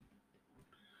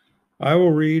I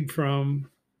will read from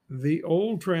the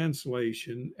old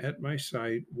translation at my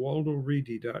site,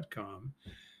 waldoreedy.com,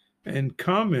 and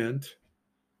comment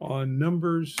on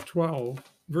Numbers 12,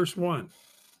 verse 1.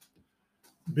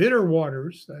 Bitter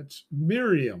waters, that's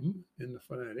Miriam in the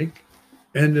phonetic,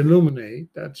 and illuminate,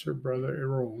 that's her brother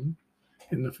Aaron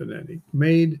in the phonetic,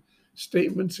 made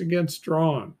statements against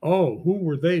Drawn. Oh, who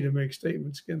were they to make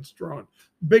statements against Drawn?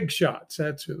 Big shots,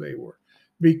 that's who they were.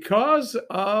 Because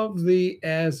of the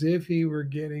as if he were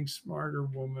getting smarter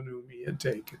woman whom he had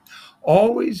taken.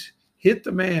 Always hit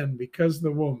the man because of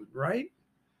the woman, right?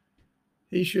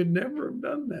 He should never have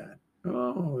done that.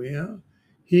 Oh, yeah.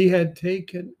 He had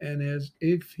taken and as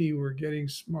if he were getting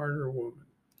smarter woman.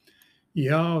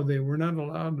 Yeah, they were not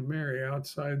allowed to marry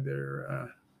outside their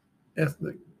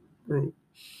ethnic group.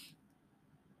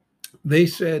 They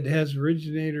said, has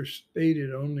originator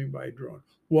stated only by Drawn?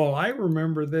 Well, I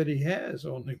remember that he has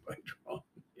only by Drawn.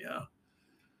 Yeah.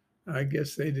 I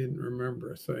guess they didn't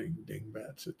remember a thing,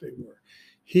 dingbats that they were.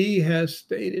 He has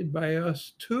stated by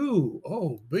us too.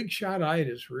 Oh, big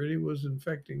shotitis really was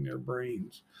infecting their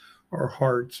brains or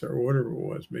hearts or whatever it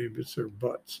was. Maybe it's their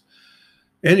butts.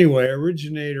 Anyway,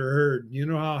 originator heard. You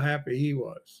know how happy he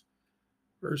was.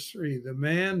 Verse 3, the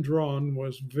man Drawn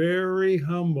was very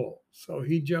humble. So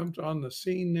he jumped on the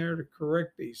scene there to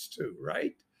correct these two,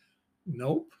 right?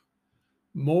 Nope.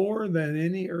 More than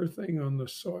any earthing on the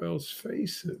soil's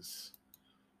faces.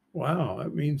 Wow,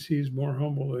 that means he's more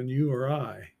humble than you or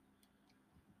I.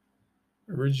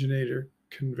 Originator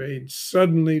conveyed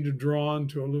suddenly to Drawn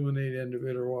to illuminate and to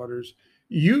bitter waters.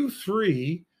 You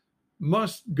three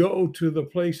must go to the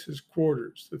place's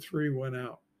quarters. The three went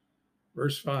out.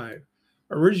 Verse 5.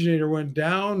 Originator went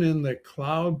down in the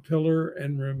cloud pillar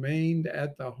and remained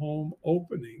at the home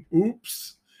opening.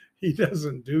 Oops, he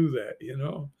doesn't do that, you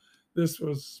know. This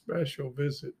was a special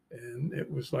visit, and it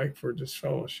was like for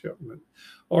disfellowshipment,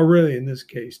 or really in this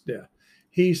case, death.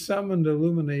 He summoned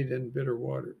illuminate and bitter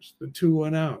waters. The two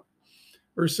went out.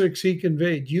 Verse 6, he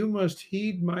conveyed, you must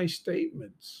heed my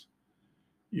statements.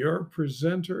 Your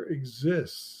presenter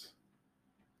exists.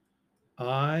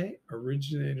 I,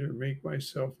 originator, make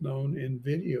myself known in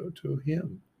video to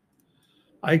him.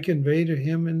 I convey to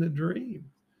him in the dream.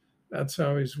 That's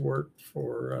how he's worked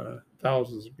for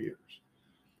thousands of years.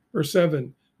 Verse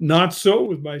 7, not so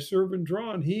with my servant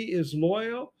Drawn. He is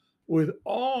loyal with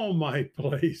all my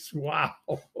place. Wow,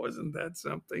 wasn't that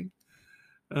something?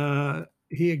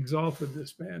 He exalted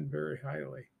this man very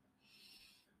highly.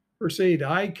 Verse 8,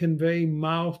 I convey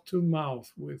mouth to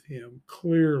mouth with him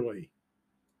clearly,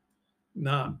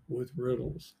 not with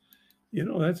riddles. You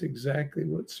know, that's exactly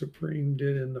what Supreme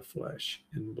did in the flesh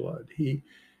and blood.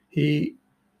 He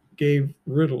gave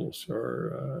riddles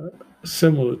or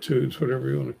similitudes, whatever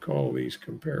you want to call these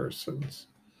comparisons,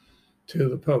 to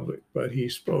the public, but he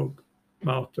spoke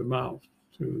mouth to mouth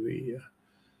to the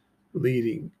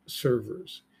leading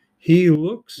servers. He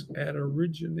looks at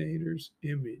originator's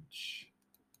image.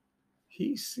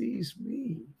 He sees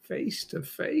me face to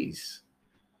face.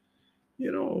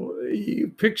 You know, you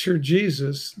picture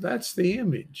Jesus, that's the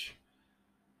image.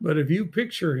 But if you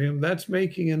picture him, that's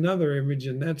making another image,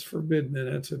 and that's forbidden,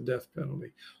 and that's a death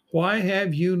penalty. Why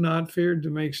have you not feared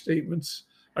to make statements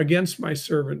against my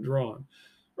servant Drawn?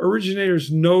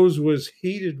 Originator's nose was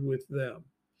heated with them.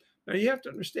 Now you have to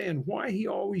understand why he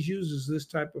always uses this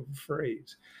type of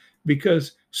phrase,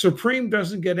 because Supreme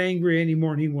doesn't get angry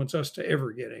anymore, and he wants us to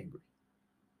ever get angry.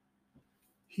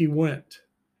 He went.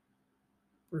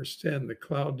 Verse 10, the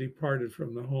cloud departed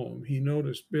from the home. He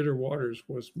noticed bitter waters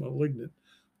was malignant,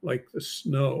 like the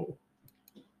snow.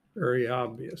 Very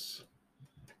obvious.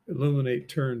 Illuminate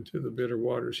turned to the bitter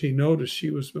waters. He noticed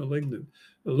she was malignant.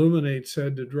 Illuminate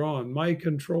said to Drawn, my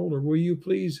controller, will you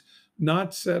please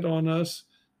not set on us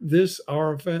this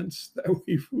our offense that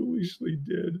we foolishly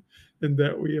did and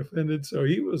that we offended? So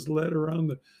he was led around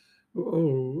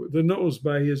the nose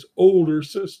by his older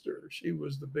sister. She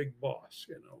was the big boss,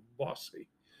 you know, bossy.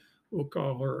 We'll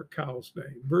call her a cow's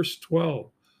name. Verse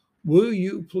 12, will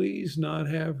you please not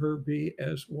have her be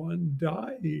as one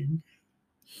dying?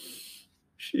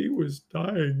 She was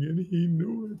dying and he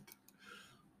knew it.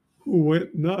 Who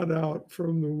went not out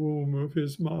from the womb of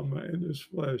his mama, and his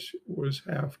flesh was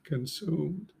half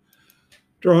consumed.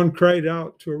 Drawn cried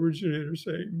out to originator,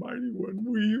 saying, mighty one,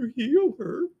 will you heal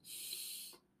her?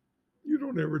 You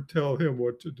don't ever tell him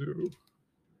what to do.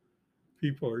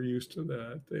 People are used to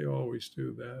that. They always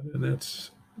do that, and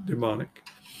that's demonic.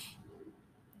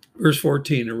 Verse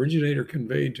 14, originator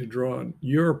conveyed to Drawn,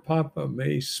 your papa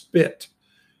may spit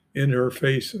in her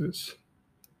faces.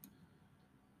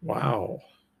 Wow.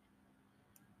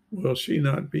 Will she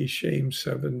not be shamed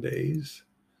 7 days?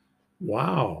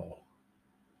 Wow.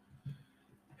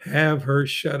 Have her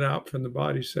shut out from the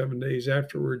body 7 days.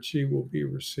 Afterwards, she will be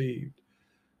received.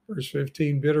 Verse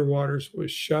 15, bitter waters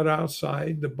was shut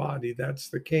outside the body. That's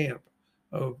the camp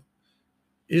of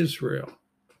Israel.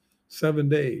 7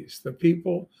 days. The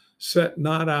people set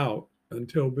not out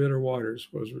until bitter waters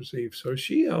was received. So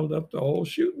she held up the whole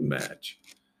shooting match.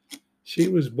 She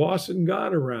was bossing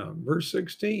God around. Verse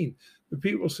 16, the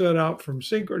people set out from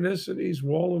Synchronicity's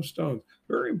wall of stones.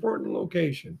 Very important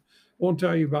location. Won't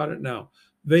tell you about it now.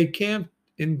 They camped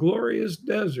in glorious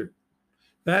desert.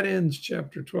 That ends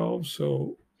chapter 12.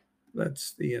 So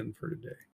that's the end for today.